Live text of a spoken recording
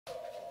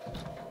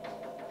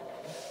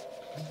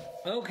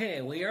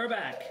Okay, we are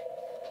back.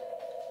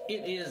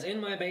 It is in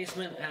my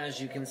basement.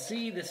 As you can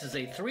see, this is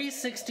a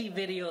 360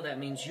 video. That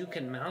means you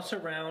can mouse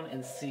around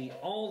and see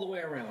all the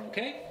way around,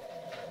 okay?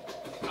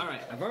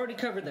 Alright, I've already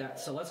covered that,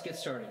 so let's get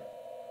started.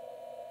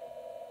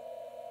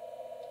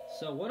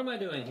 So what am I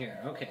doing here?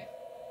 Okay.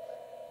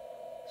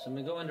 So I'm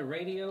going to go into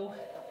radio.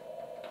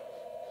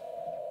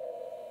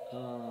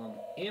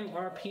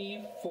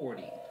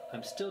 MRP40.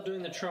 I'm still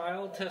doing the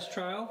test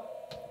trial.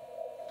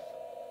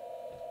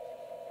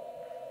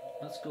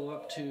 Let's go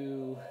up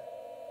to...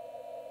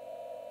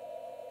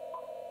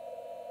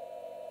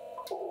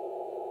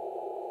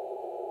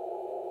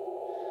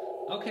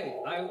 Okay,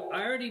 I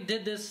already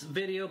did this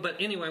video, but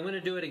anyway, I'm going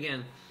to do it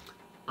again.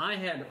 I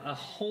had a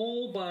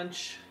whole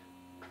bunch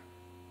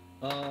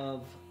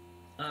of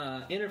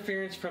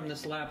interference from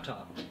this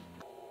laptop.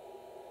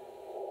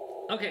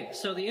 Okay,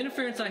 so the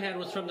interference I had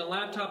was from the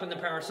laptop and the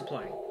power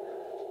supply.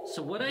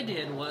 So what I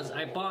did was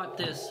I bought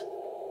this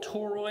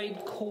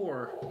toroid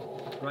core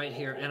right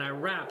here, and I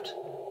wrapped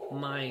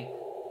my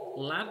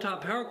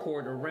laptop power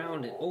cord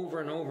around it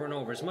over and over and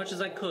over as much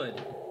as I could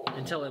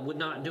until it would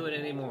not do it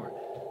anymore.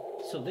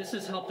 So this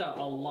has helped out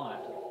a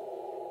lot.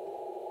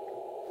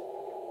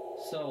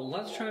 So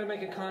let's try to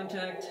make a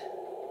contact.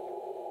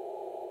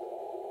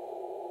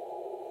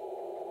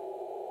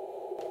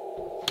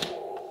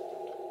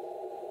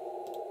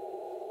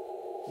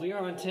 We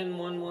are on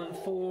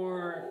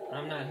 10114.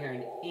 I'm not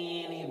hearing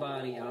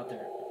anybody out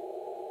there.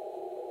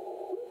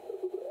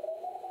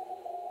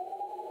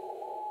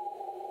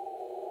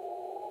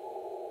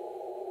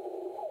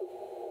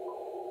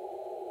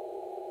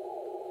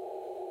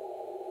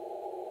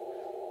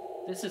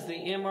 This is the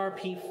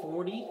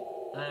MRP40,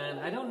 and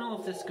I don't know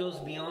if this goes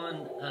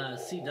beyond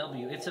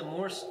CW. It's a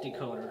Morse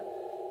decoder,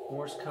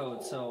 Morse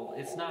code, so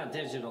it's not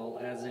digital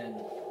as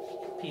in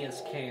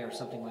PSK or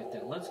something like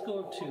that. Let's go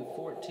up to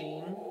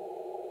 14.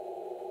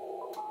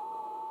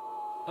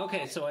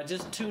 Okay, so I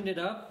just tuned it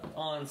up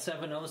on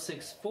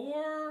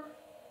 7064.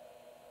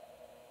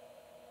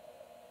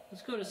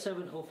 Let's go to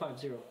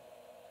 7050.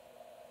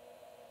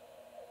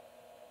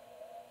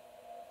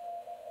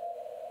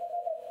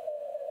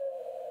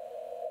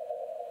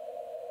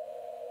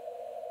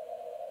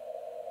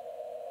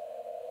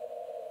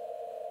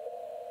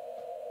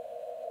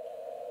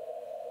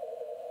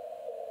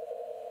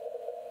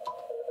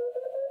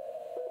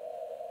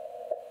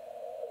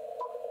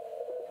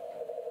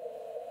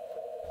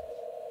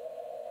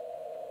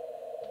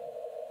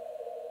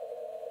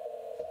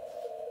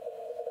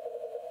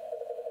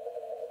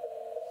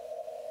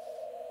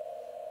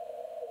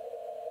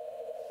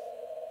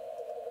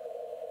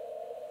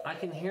 I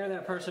can hear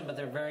that person, but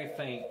they're very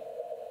faint.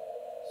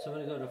 So I'm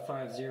going to go to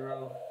 50.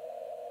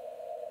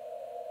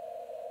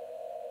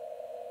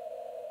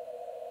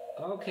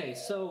 Okay,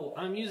 so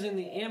I'm using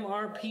the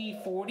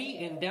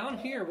MRP40, and down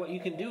here what you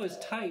can do is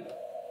type.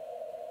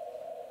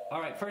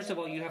 Alright, first of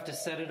all, you have to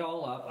set it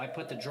all up. I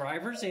put the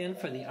drivers in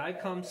for the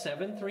Icom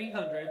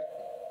IC-7300.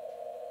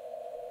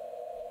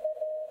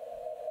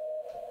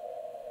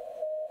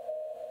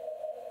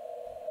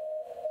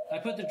 I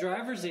put the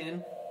drivers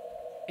in,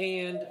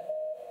 and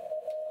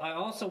I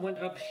also went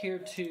up here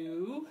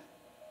to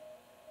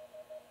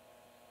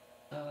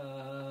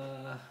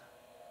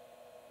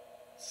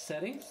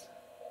settings.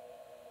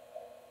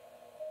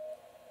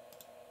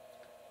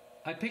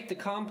 I picked the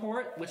COM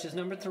port, which is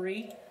number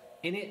 3,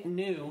 and it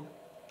knew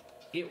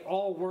it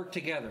all worked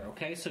together,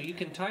 okay? So you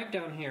can type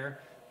down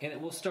here, and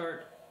it will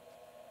start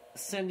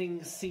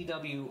sending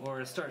CW,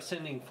 or start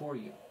sending for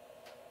you.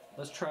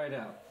 Let's try it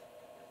out.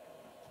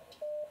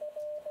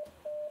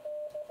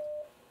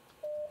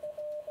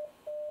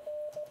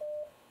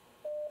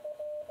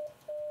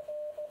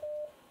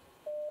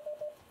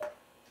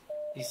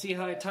 You see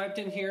how I typed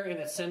in here and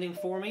it's sending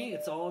for me?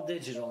 It's all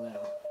digital now.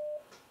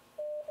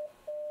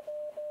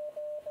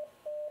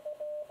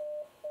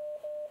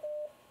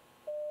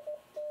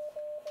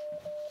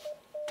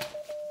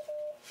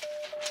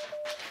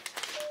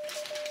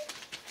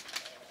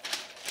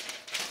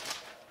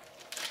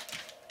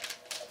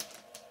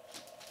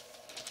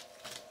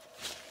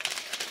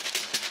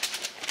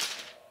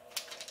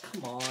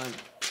 Come on.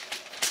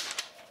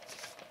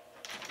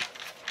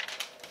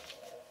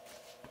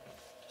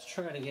 Let's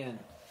try it again.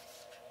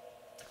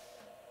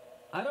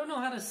 I don't know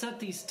how to set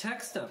these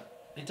text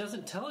up. It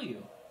doesn't tell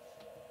you.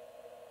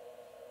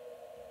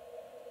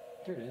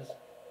 Here it is.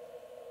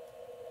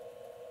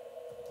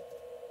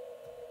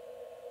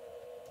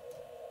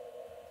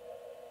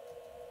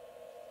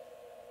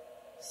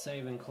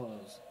 Save and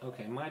close.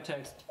 Okay, my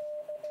text.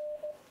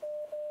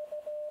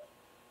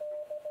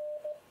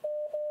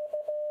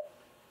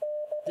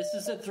 This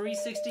is a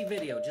 360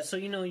 video. Just so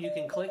you know, you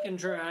can click and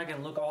drag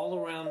and look all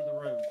around the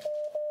room.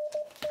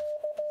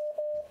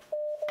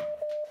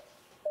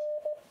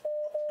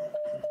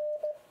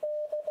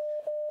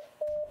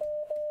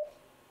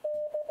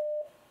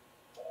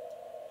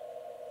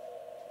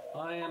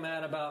 I am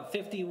at about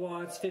 50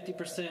 watts,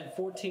 50%,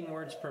 14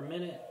 words per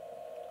minute.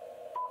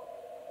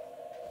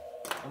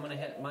 I'm going to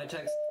hit my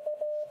text.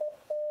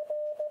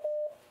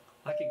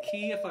 I can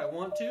key if I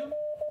want to.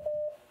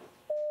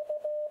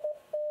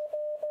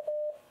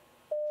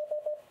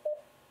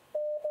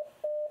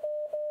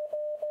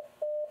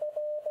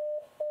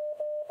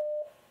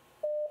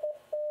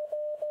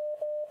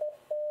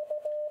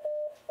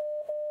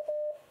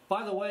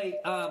 By the way,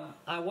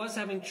 I was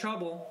having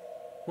trouble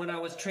when I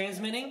was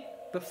transmitting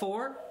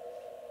before.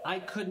 I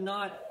could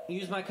not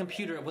use my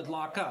computer, it would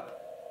lock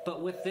up.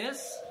 But with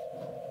this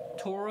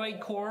toroid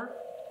core,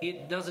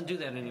 it doesn't do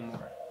that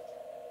anymore.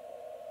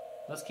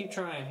 Let's keep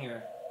trying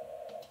here.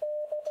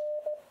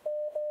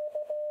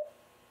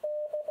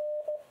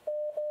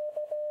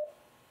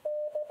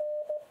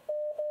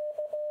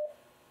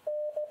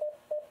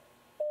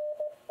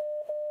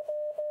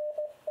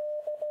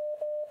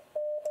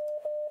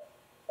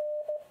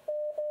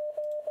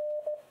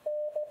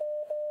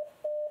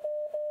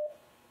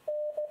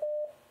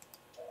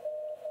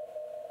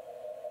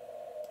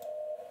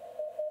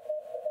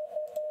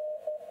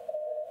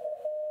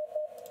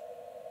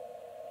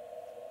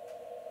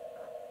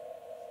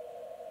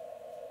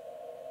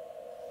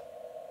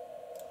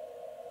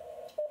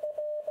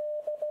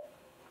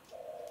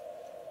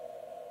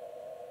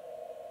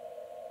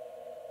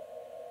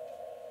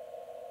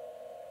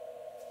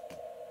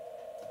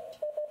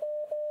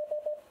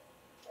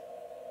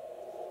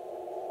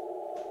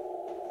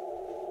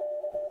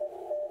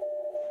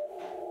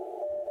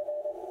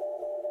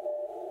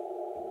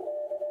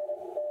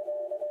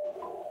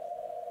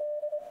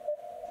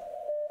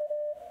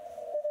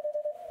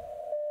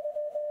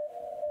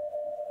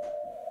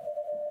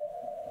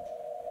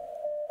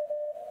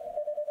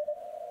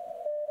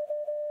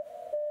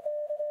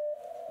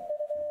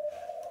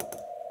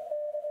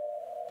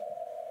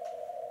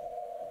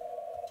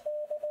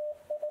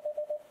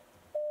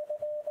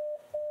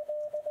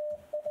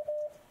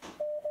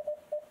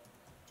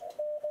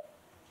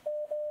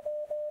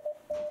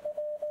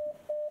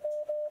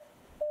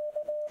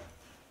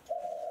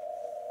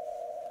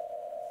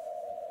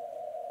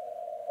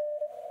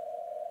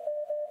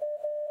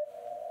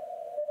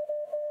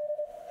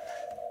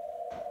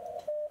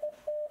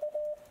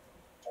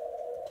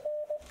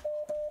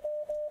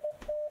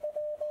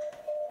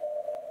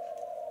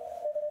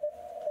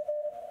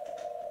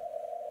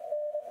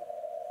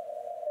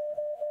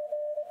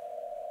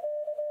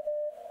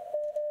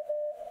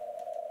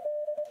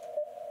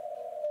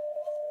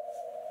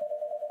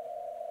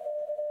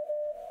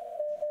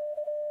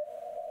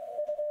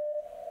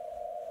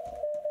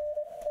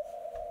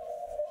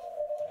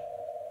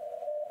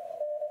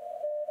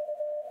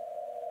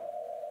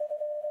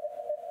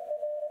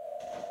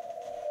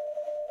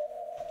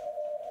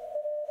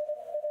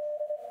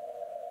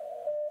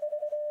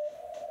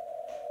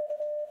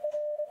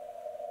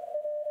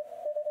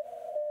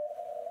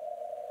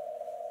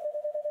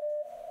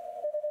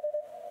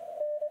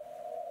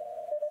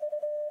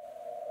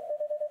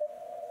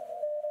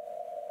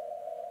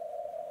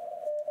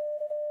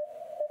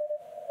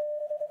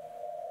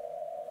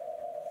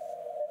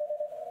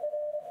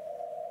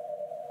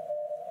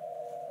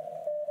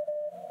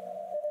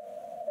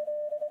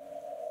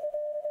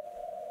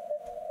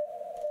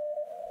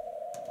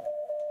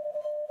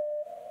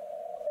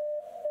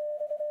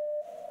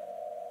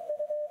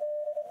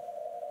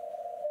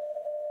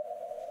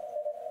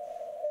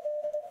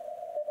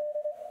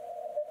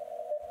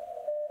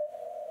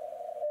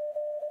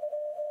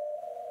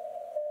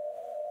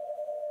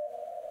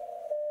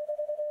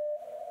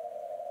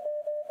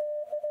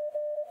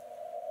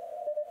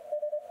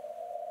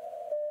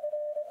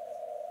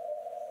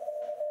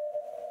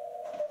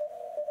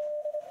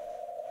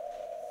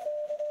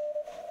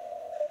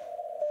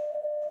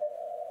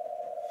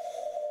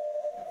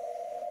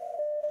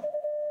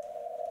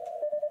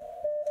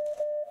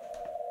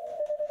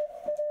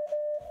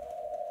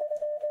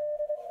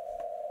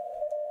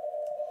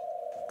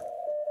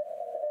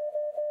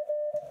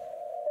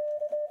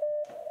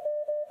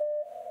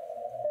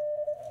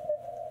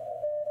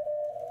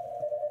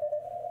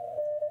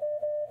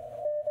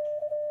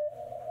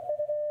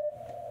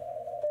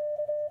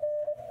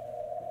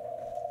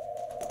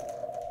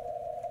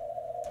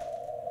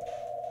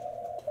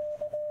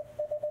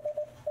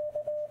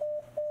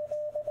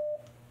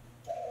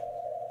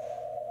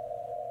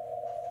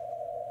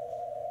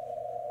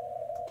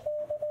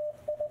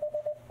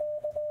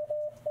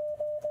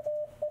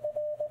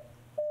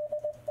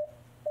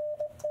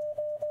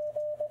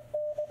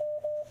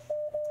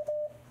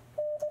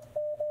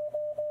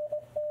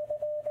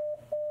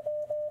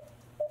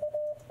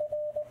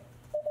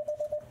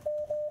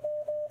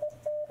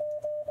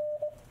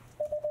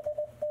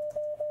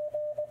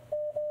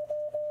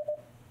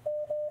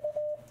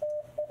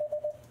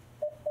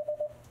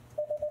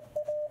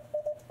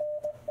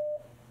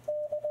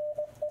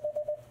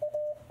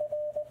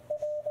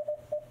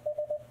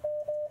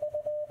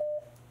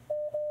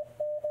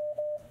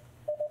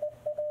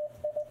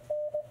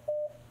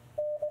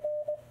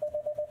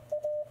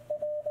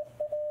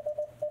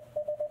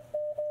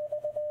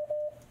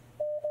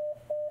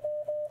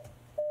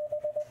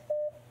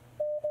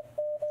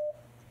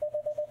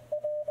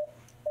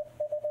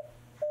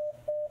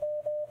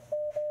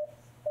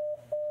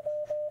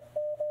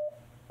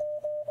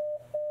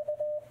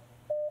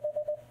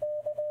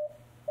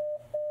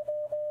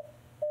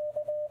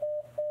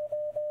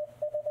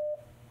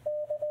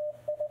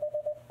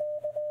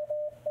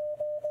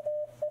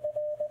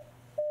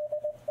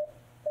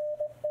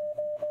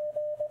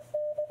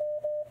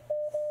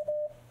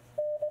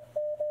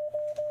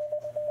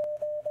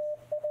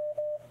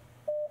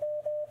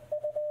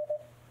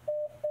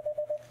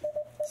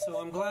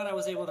 I'm glad I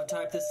was able to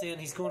type this in.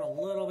 He's going a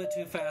little bit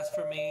too fast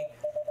for me.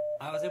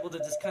 I was able to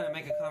just kind of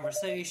make a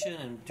conversation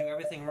and do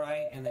everything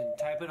right and then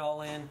type it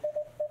all in,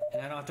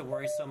 and I don't have to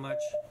worry so much.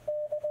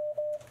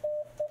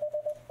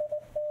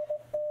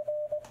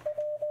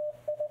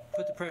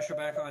 Put the pressure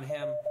back on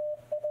him.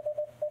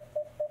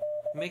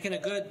 Making a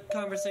good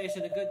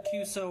conversation, a good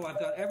QSO. I've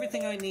got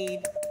everything I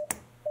need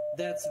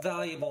that's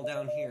valuable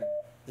down here.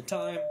 The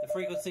time, the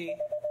frequency,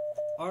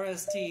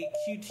 RST,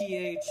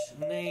 QTH,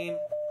 name,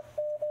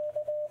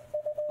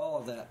 all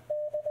of that.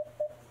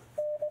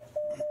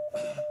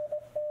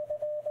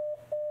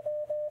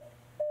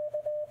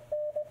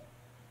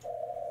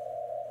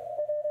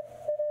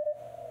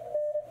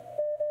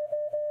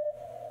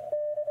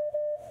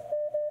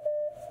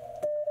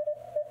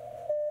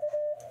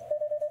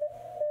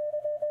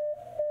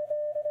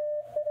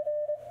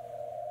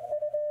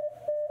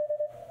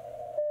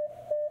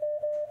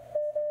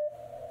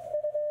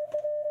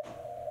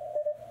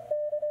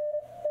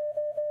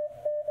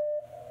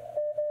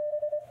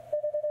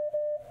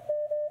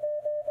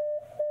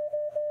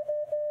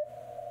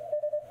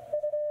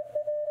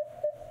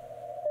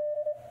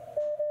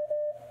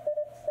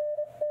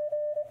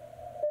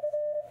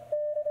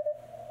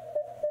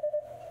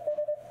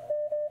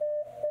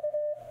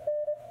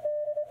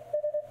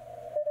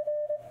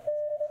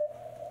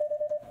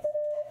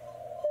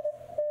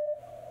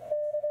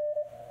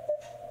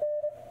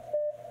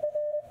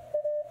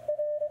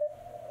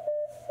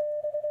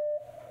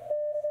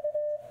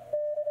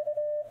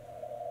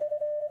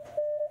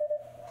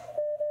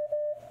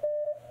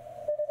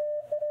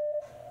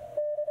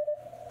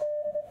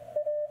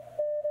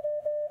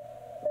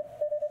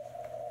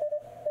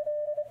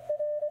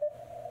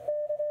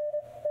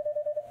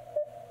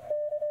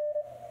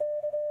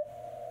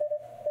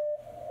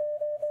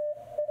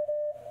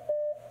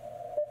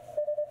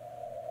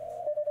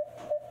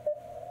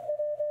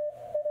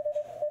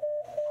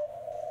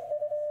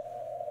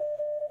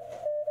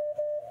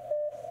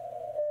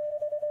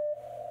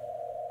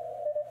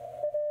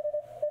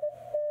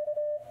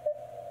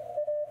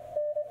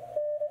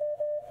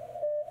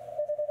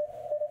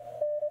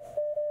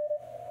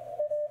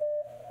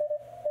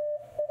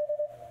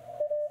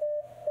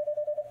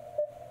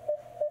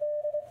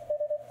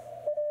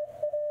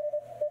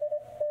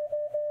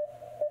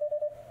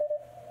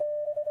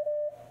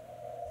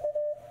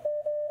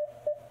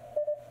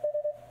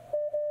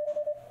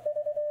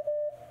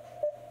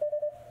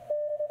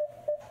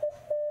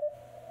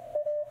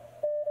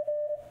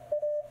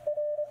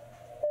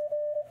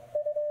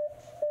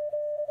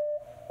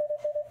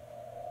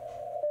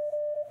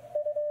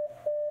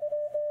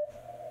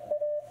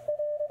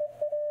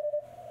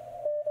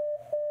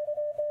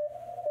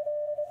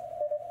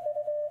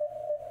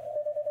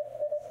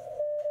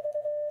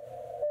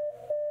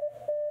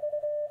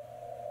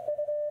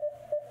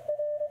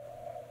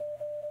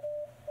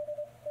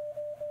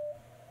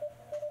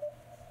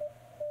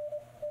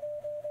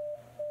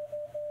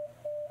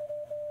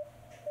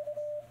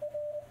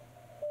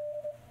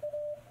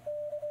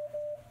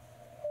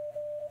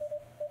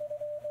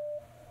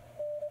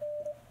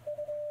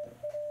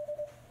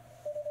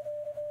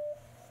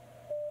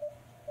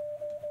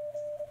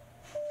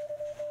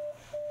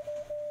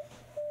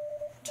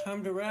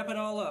 Time to wrap it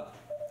all up.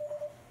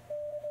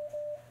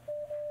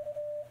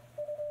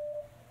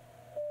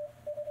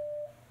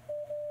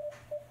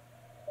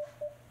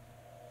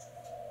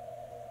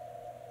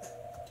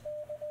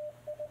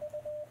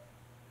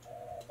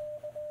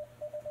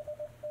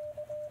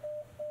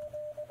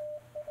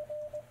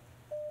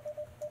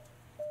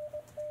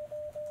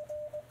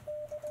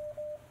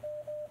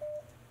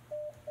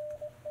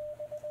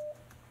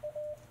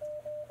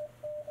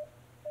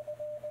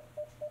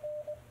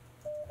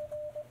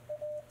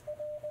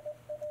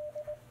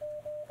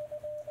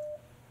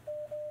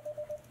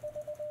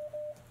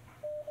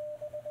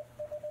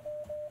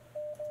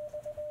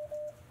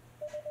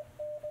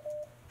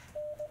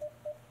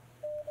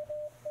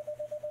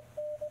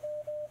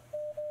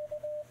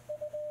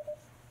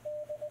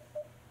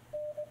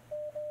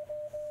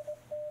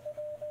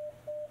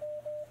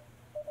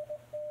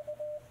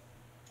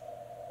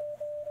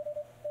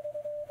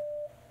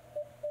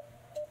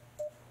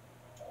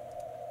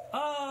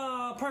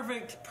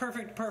 Perfect.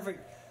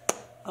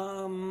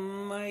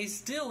 I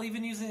still,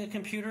 even using a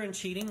computer and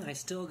cheating, I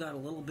still got a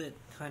little bit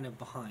kind of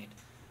behind.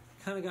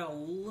 Kind of got a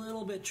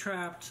little bit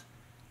trapped.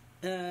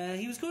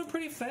 He was going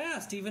pretty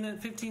fast, even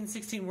at 15,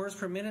 16 words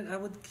per minute. I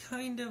would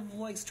kind of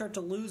like start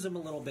to lose him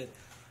a little bit.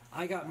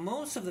 I got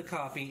most of the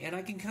copy, and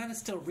I can kind of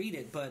still read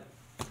it, but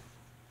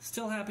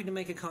still happy to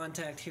make a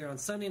contact here on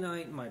Sunday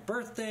night, my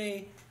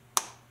birthday.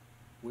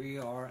 We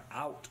are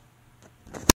out.